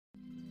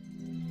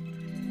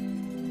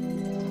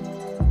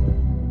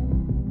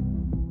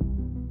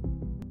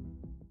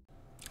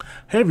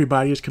Hey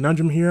everybody, it's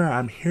Conundrum here.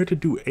 I'm here to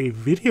do a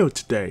video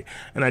today,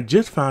 and I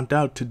just found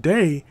out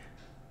today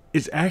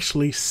is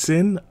actually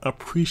Sin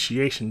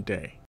Appreciation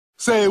Day.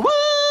 Say what?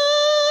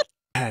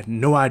 I had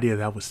no idea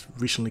that was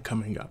recently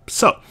coming up.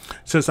 So,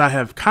 since I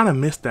have kind of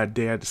missed that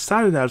day, I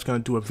decided I was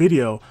going to do a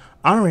video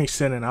honoring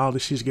Sin and all that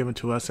she's given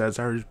to us as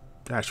our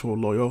actual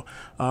loyal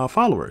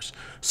followers.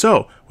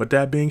 So, with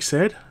that being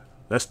said,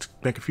 let's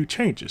make a few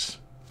changes.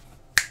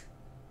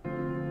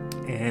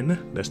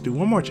 And let's do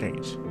one more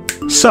change.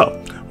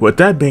 So, with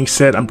that being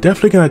said, I'm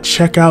definitely going to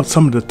check out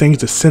some of the things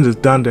that Sin has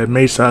done that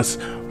makes us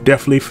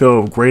definitely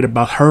feel great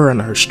about her and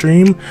her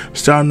stream,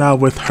 starting out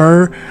with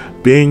her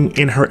being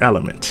in her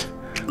element.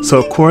 So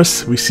of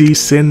course, we see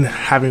Sin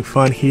having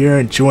fun here,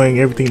 enjoying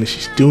everything that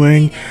she's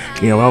doing.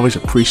 You know, I always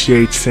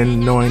appreciate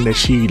Sin knowing that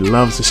she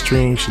loves the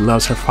stream, she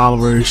loves her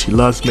followers, she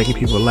loves making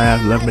people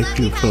laugh, loves making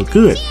people feel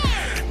good.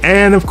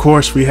 And of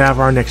course, we have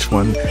our next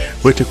one,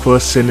 which of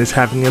course Sin is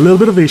having a little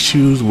bit of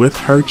issues with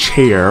her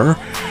chair,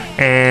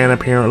 and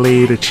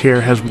apparently the chair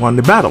has won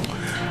the battle.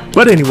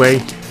 But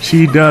anyway,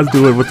 she does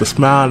do it with a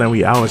smile, and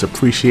we always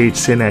appreciate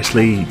Sin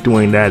actually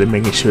doing that and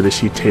making sure that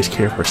she takes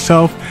care of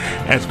herself,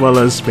 as well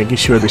as making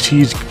sure that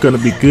she's going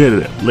to be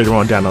good later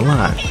on down the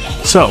line.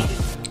 So,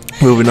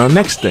 moving on,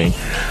 next thing.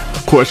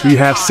 Of course, we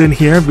have Sin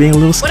here being a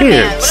little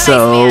scared.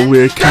 So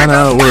we're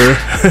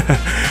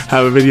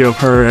have a video of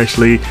her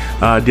actually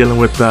dealing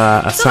with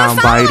a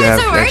sound bite,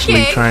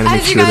 actually trying to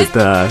make sure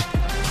that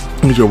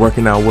things are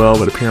working out well,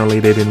 but apparently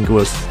they didn't go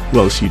as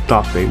well as she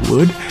thought they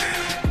would.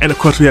 And of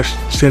course, we have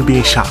Sin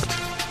being shocked.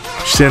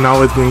 Sin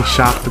always being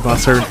shocked about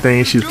certain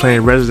things. She's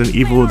playing Resident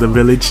Evil The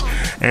Village,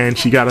 and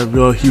she got a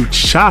real huge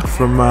shock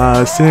from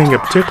seeing a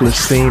particular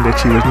scene that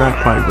she was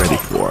not quite ready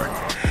for.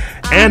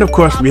 And of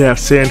course, we have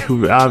Sin,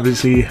 who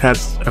obviously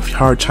has a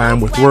hard time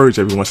with words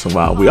every once in a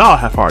while. We all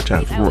have hard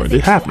times with words.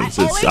 It happens.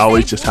 It's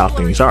always just how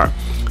things are.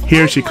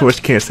 Here, she of course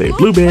can't say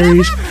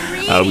blueberries.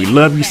 We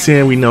love you,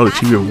 Sin. We know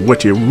that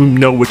we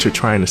know what you're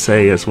trying to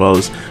say, as well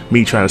as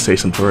me trying to say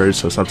some words.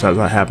 So sometimes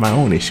I have my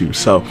own issues.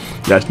 So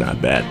that's not a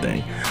bad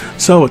thing.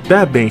 So with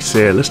that being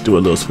said, let's do a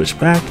little switch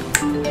back.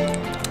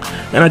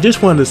 And I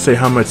just wanted to say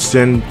how much,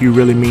 Sin, you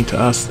really mean to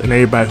us and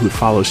everybody who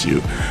follows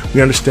you.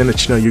 We understand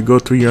that, you know, you go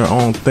through your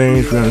own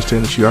things. We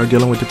understand that you are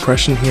dealing with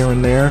depression here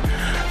and there.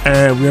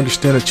 And we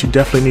understand that you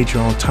definitely need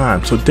your own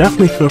time. So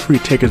definitely feel free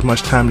to take as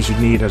much time as you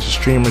need as a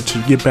streamer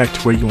to get back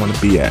to where you want to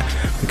be at.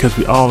 Because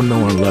we all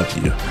know and love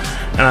you.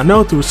 And I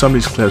know through some of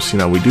these clips, you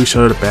know, we do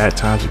show the bad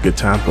times and good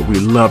times, but we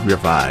love your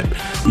vibe.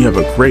 You have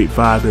a great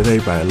vibe that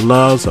everybody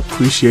loves,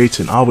 appreciates,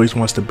 and always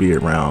wants to be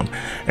around.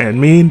 And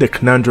me, the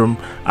Conundrum,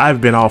 I've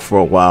been off for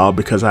a while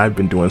because I've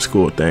been doing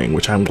school thing,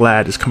 which I'm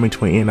glad is coming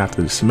to an end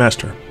after the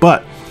semester.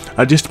 But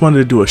I just wanted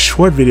to do a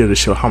short video to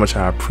show how much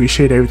I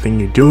appreciate everything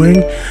you're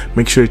doing.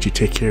 Make sure that you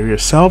take care of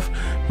yourself.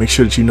 Make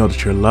sure that you know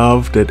that you're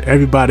loved, that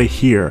everybody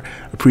here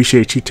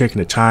appreciates you taking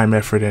the time,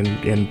 effort,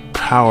 and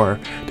power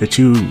that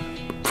you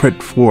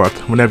put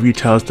forth whenever you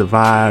tell us the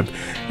vibe,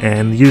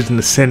 and using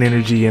the Sin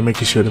energy and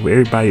making sure that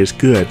everybody is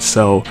good.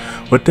 So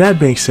with that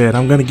being said,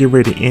 I'm going to get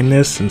ready to end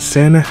this. And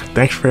Sin,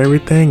 thanks for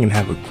everything, and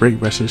have a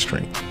great rest of the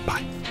stream.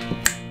 Bye.